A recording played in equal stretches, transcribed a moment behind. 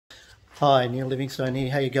Hi, Neil Livingstone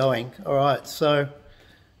here. How you going? All right, so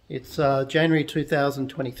it's January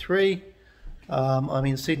 2023. I'm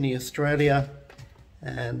in Sydney, Australia,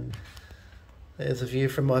 and there's a view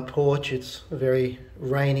from my porch. It's a very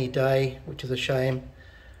rainy day, which is a shame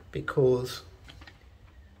because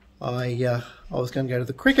I was going to go to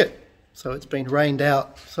the cricket, so it's been rained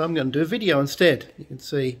out. So I'm going to do a video instead. You can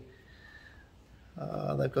see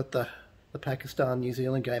they've got the Pakistan-New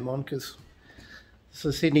Zealand game on because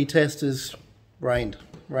the Sydney Test is rained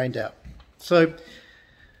out. So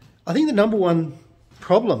I think the number one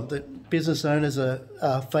problem that business owners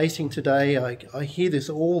are facing today, I hear this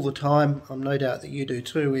all the time, I'm no doubt that you do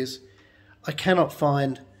too, is I cannot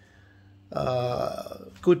find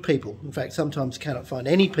good people. In fact, sometimes cannot find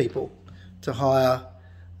any people to hire,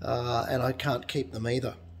 and I can't keep them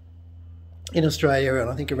either. In Australia, and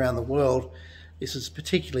I think around the world, this has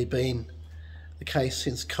particularly been the case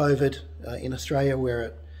since COVID in Australia,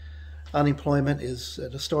 where unemployment is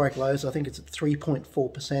at historic lows. I think it's at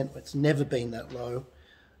 3.4%. It's never been that low.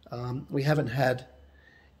 We haven't had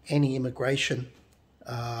any immigration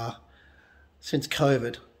since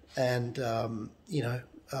COVID, and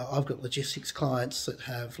I've got logistics clients that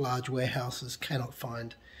have large warehouses, cannot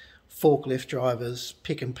find forklift drivers,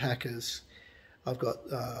 pick and packers. I've got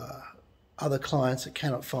other clients that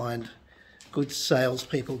cannot find good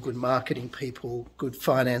salespeople, good marketing people, good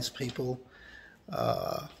finance people,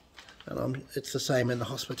 and it's the same in the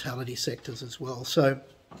hospitality sectors as well. So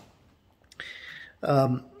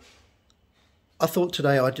I thought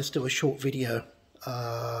today I'd just do a short video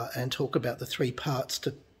and talk about the three parts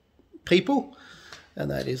to people,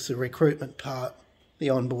 and that is the recruitment part, the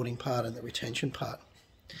onboarding part, and the retention part.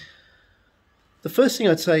 The first thing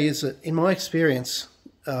I'd say is that in my experience,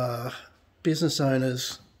 business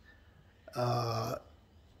owners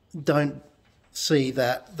don't see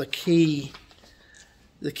that the key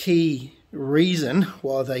reason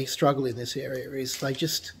why they struggle in this area is they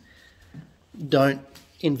just don't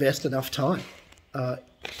invest enough time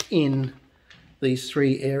in these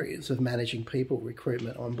three areas of managing people: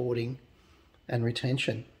 recruitment, onboarding, and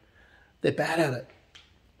retention. They're bad at it,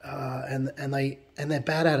 and they're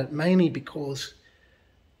bad at it mainly because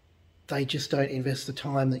they just don't invest the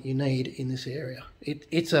time that you need in this area.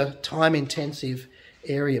 It's a time-intensive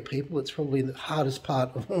area, people. It's probably the hardest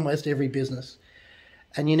part of almost every business,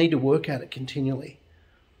 and you need to work at it continually.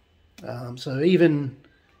 So even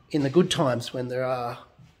in the good times when there are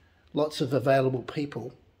lots of available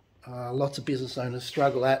people, lots of business owners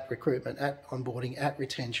struggle at recruitment, at onboarding, at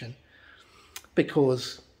retention,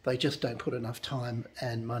 because they just don't put enough time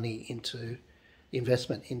and money into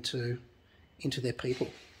investment into their people.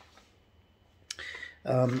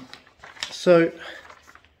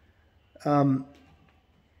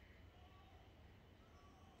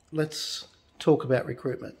 Let's talk about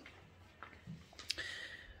recruitment.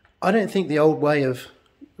 I don't think the old way of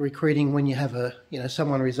recruiting, when you have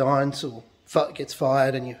someone resigns or gets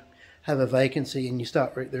fired and you have a vacancy and you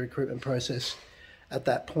start the recruitment process at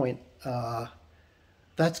that point,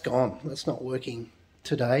 that's gone. That's not working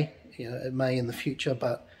today. It may in the future,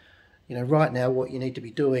 but right now what you need to be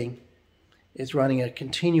doing is running a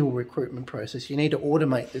continual recruitment process. You need to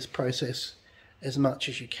automate this process as much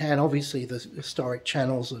as you can. Obviously, the historic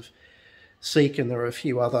channels of Seek, and there are a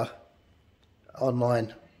few other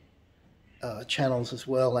online channels as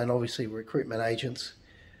well, and obviously recruitment agents.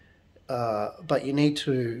 But you need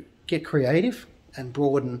to get creative and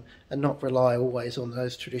broaden and not rely always on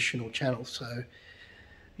those traditional channels. So,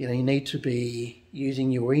 you need to be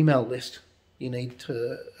using your email list. You need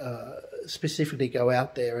to specifically go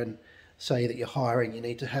out there and say that you're hiring. You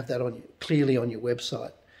need to have that clearly on your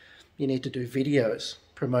website. You need to do videos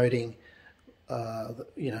promoting,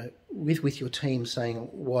 with your team, saying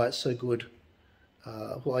why it's so good,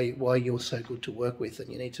 why you're so good to work with,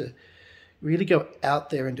 and you need to really go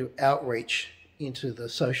out there and do outreach into the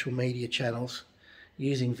social media channels,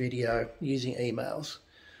 using video, using emails.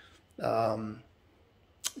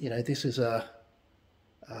 This is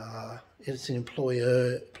it's an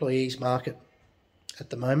employees market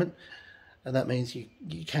at the moment. And that means you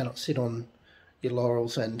cannot sit on your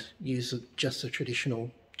laurels and use just the traditional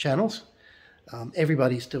channels.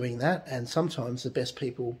 Everybody's doing that, and sometimes the best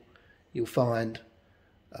people you'll find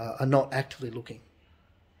are not actively looking.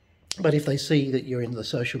 But if they see that you're in the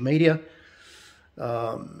social media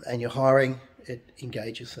and you're hiring, it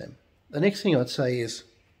engages them. The next thing I'd say is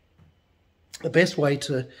the best way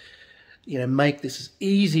to make this as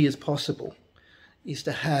easy as possible is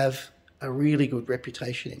to have a really good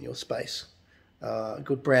reputation in your space, a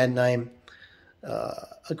good brand name,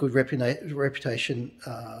 a good reputation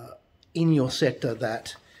in your sector,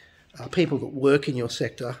 that people that work in your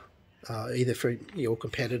sector either for your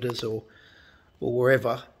competitors or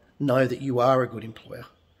wherever, know that you are a good employer.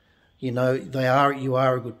 You know you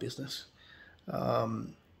are a good business.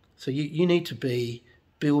 So you need to be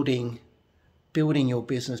building your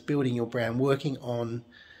business, building your brand, working on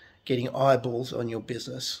getting eyeballs on your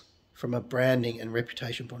business from a branding and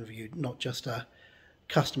reputation point of view, not just a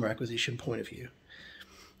customer acquisition point of view.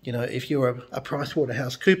 You know, if you're a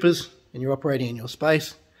PricewaterhouseCoopers and you're operating in your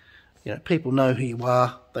space, you know, people know who you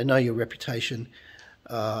are, they know your reputation.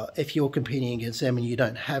 If you're competing against them and you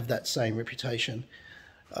don't have that same reputation,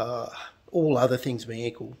 all other things being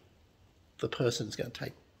equal, the person's going to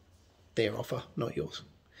take their offer, not yours.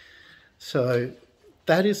 So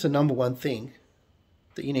that is the number one thing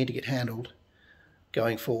that you need to get handled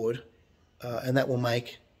going forward, and that will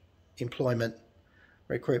make employment,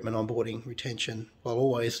 recruitment, onboarding, retention, while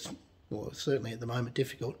always, or certainly at the moment,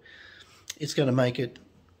 difficult, it's going to make it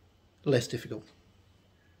less difficult.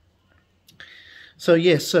 So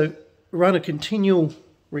yes, so run a continual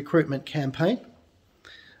recruitment campaign,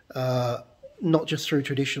 not just through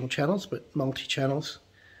traditional channels, but multi-channels.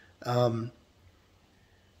 And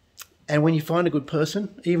when you find a good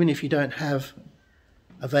person, even if you don't have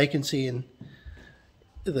a vacancy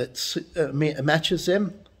that matches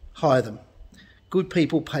them, hire them. Good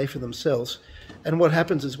people pay for themselves. And what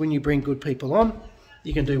happens is when you bring good people on,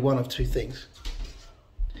 you can do one of two things.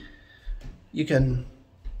 You can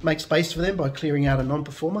make space for them by clearing out a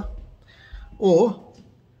non-performer, or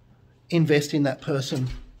invest in that person,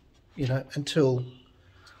 you know, until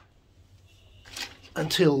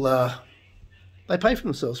they pay for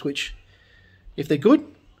themselves, which, if they're good,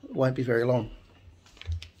 it won't be very long.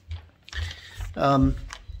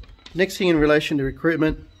 Next thing in relation to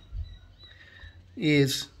recruitment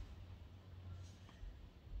is,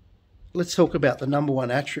 let's talk about the number one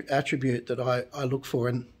attribute that I look for,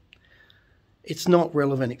 and it's not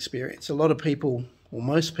relevant experience. A lot of people, or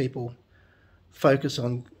most people, focus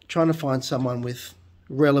on trying to find someone with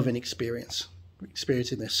relevant experience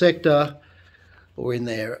in their sector or in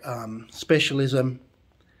their specialism.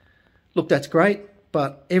 Look, that's great,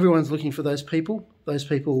 but everyone's looking for those people. Those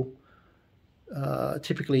people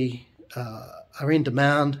typically are in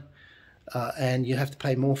demand, and you have to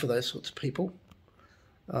pay more for those sorts of people.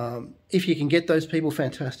 If you can get those people,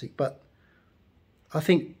 fantastic. But I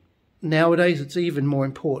think nowadays it's even more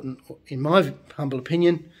important, in my humble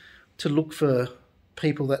opinion, to look for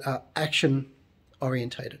people that are action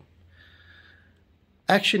orientated.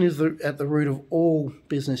 Action is at the root of all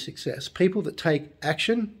business success. People that take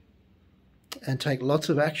action and take lots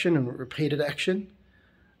of action and repeated action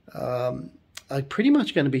are pretty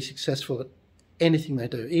much going to be successful at anything they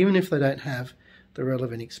do, even if they don't have the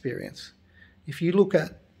relevant experience. If you look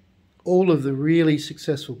at all of the really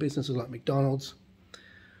successful businesses like McDonald's,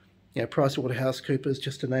 you know, PricewaterhouseCoopers,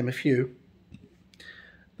 just to name a few,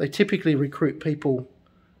 they typically recruit people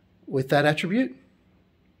with that attribute.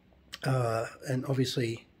 And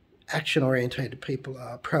obviously, action-orientated people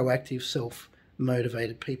are proactive,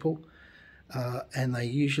 self-motivated people, and they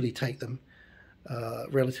usually take them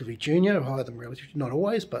relatively junior, or hire them relatively, not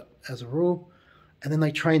always, but as a rule, and then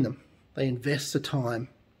they train them. They invest the time,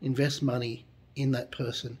 invest money in that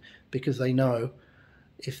person, because they know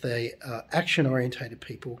if they are action-orientated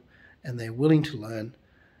people and they're willing to learn,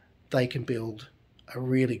 they can build a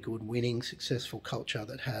really good, winning, successful culture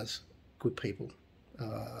that has good people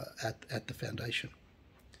at the foundation.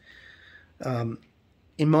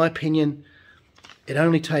 In my opinion, it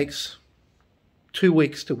only takes 2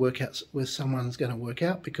 weeks to work out whether someone's going to work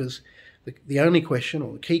out, because the only question,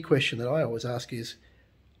 or the key question that I always ask is,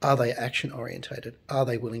 are they action orientated? Are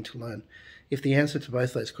they willing to learn? If the answer to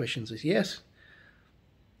both those questions is yes,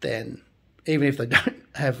 then even if they don't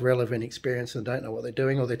have relevant experience and don't know what they're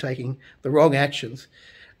doing, or they're taking the wrong actions,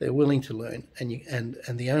 they're willing to learn.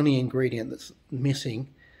 And the only ingredient that's missing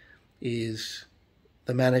is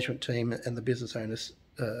the management team and the business owners'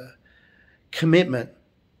 commitment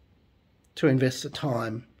to invest the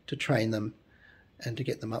time to train them and to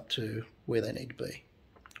get them up to where they need to be,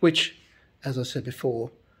 which, as I said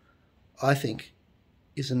before, I think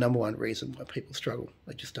is the number one reason why people struggle.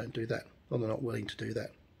 They just don't do that, or they're not willing to do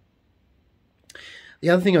that. The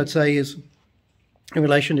other thing I'd say is, in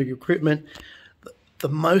relation to recruitment, the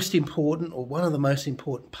most important, or one of the most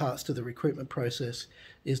important parts to the recruitment process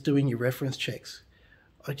is doing your reference checks.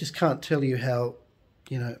 I just can't tell you how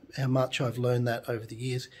much I've learned that over the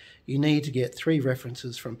years. You need to get 3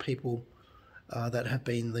 references from people that have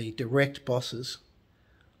been the direct bosses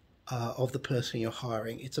of the person you're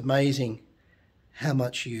hiring. It's amazing how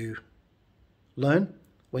much you learn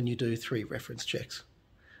when you do 3 reference checks,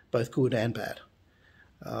 both good and bad.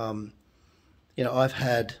 I've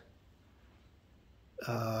had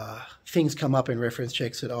things come up in reference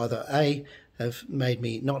checks that either A, have made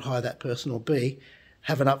me not hire that person, or B,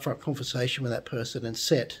 have an upfront conversation with that person and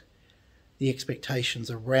set the expectations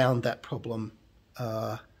around that problem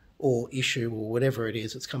or issue or whatever it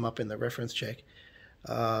is that's come up in the reference check.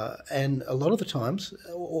 And a lot of the times,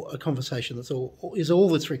 a conversation is all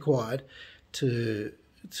that's required to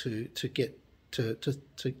get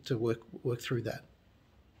to work through that.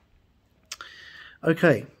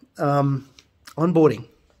 Okay, onboarding.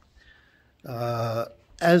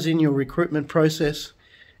 As in your recruitment process,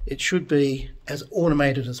 it should be as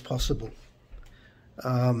automated as possible.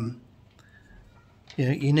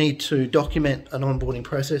 You need to document an onboarding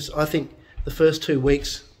process. I think the first 2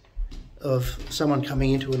 weeks of someone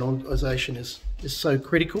coming into an organisation is so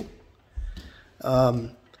critical,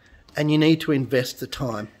 and you need to invest the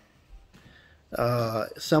time.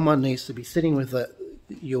 Someone needs to be sitting with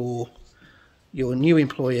your new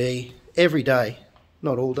employee every day,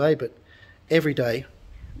 not all day, but every day,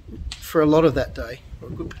 for a lot of that day, or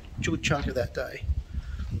a good chunk of that day,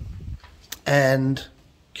 and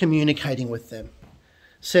communicating with them,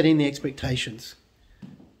 setting the expectations,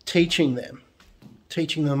 teaching them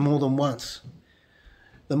more than once.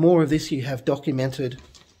 The more of this you have documented,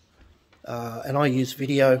 and I use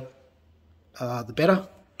video, the better.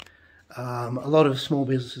 A lot of small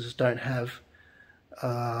businesses don't have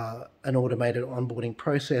an automated onboarding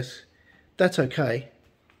process. That's okay,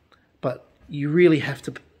 but you really have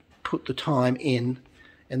to put the time in,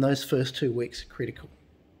 and those first 2 weeks are critical.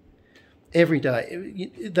 Every day,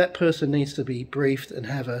 that person needs to be briefed and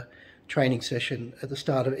have a training session at the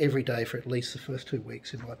start of every day for at least the first 2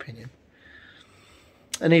 weeks, in my opinion.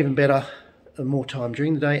 And even better, more time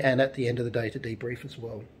during the day and at the end of the day to debrief as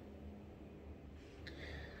well.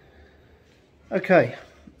 Okay,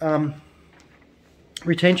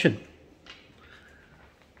 retention.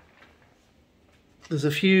 There's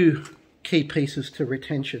a few key pieces to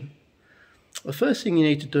retention. The first thing you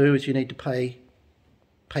need to do is you need to pay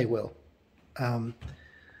well.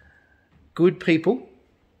 Good people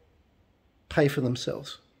pay for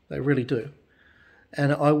themselves. They really do.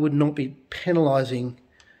 And I would not be penalising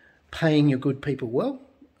paying your good people well.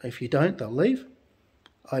 If you don't, they'll leave.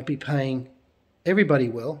 I'd be paying everybody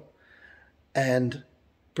well and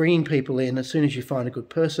bringing people in as soon as you find a good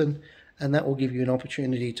person, and that will give you an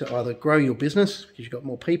opportunity to either grow your business because you've got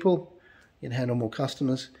more people, you can handle more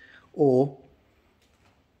customers, or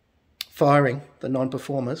firing the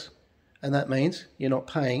non-performers, and that means you're not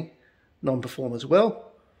paying non-performers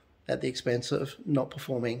well at the expense of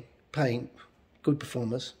paying good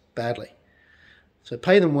performers badly. So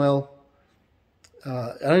pay them well.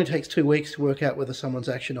 It only takes 2 weeks to work out whether someone's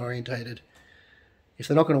action orientated. If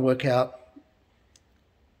they're not going to work out,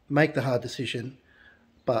 make the hard decision,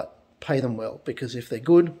 but pay them well, because if they're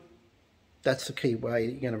good, that's the key way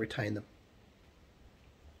you're going to retain them.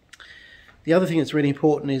 The other thing that's really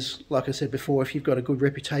important is, like I said before, if you've got a good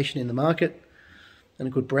reputation in the market and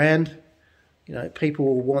a good brand, people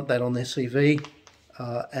will want that on their CV,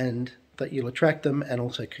 and that you'll attract them and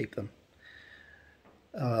also keep them.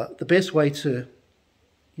 The best way to,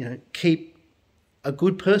 keep a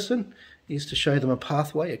good person is to show them a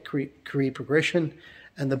pathway, a career progression,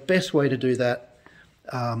 and the best way to do that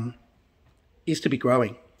is to be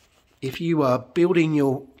growing. If you are growing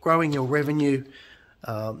your revenue,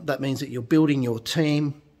 that means that you're building your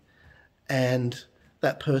team, and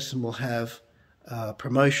that person will have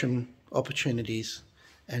promotion opportunities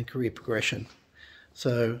and career progression.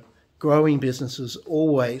 So growing businesses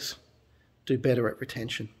always do better at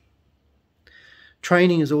retention.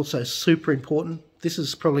 Training is also super important. This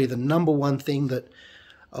is probably the number one thing that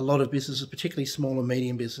a lot of businesses, particularly small and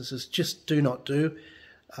medium businesses, just do not do.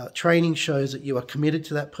 Training shows that you are committed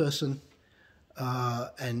to that person,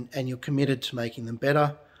 and you're committed to making them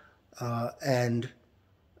better, and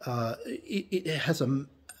it has a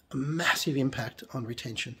massive impact on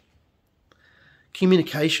retention.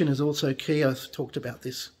 Communication is also key. I've talked about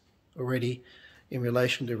this already in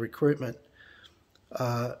relation to recruitment.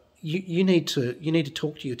 You need to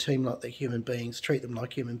talk to your team like they're human beings, treat them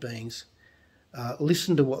like human beings,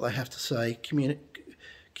 listen to what they have to say,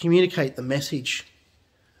 communicate the message,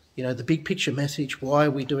 the big picture message. Why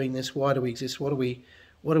are we doing this? Why do we exist? What are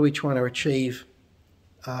we trying to achieve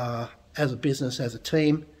as a business, as a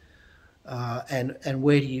team, and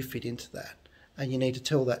where do you fit into that? And you need to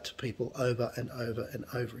tell that to people over and over and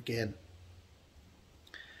over again.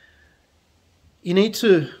 You need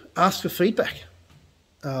to ask for feedback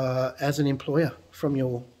as an employer from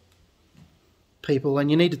your people, and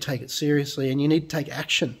you need to take it seriously, and you need to take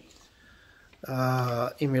action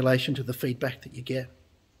in relation to the feedback that you get,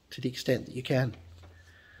 to the extent that you can.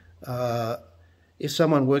 if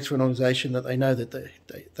someone works for an organisation that they know that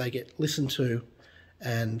they get listened to,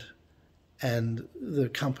 and the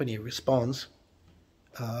company responds,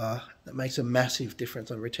 that makes a massive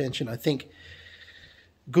difference on retention. I think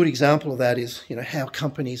a good example of that is, how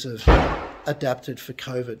companies have adapted for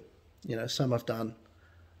COVID. Some have done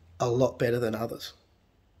a lot better than others.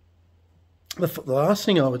 The last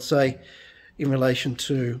thing I would say in relation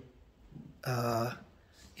to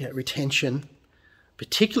retention,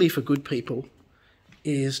 particularly for good people,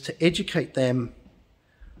 is to educate them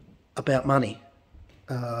about money.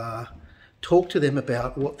 Talk to them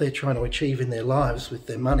about what they're trying to achieve in their lives with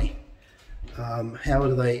their money. How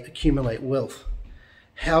do they accumulate wealth?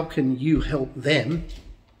 How can you help them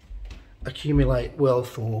accumulate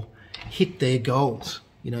wealth or hit their goals?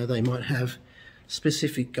 They might have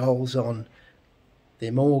specific goals on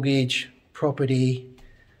their mortgage, property,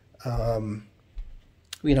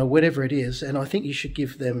 whatever it is. And I think you should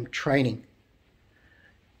give them training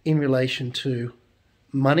in relation to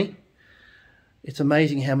money. It's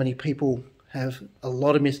amazing how many people have a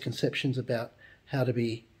lot of misconceptions about how to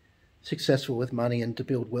be successful with money and to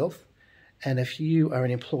build wealth. And if you are an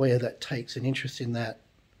employer that takes an interest in that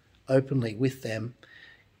openly with them,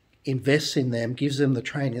 invests in them, gives them the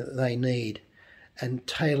training that they need, and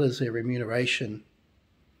tailors their remuneration,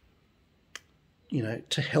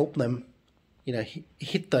 to help them,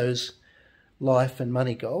 hit those life and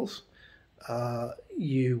money goals,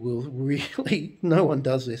 you will really, no one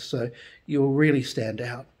does this, so you'll really stand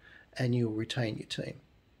out and you'll retain your team.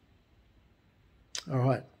 All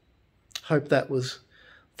right. Hope that was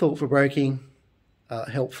thought-provoking,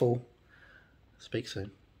 helpful. Speak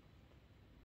soon.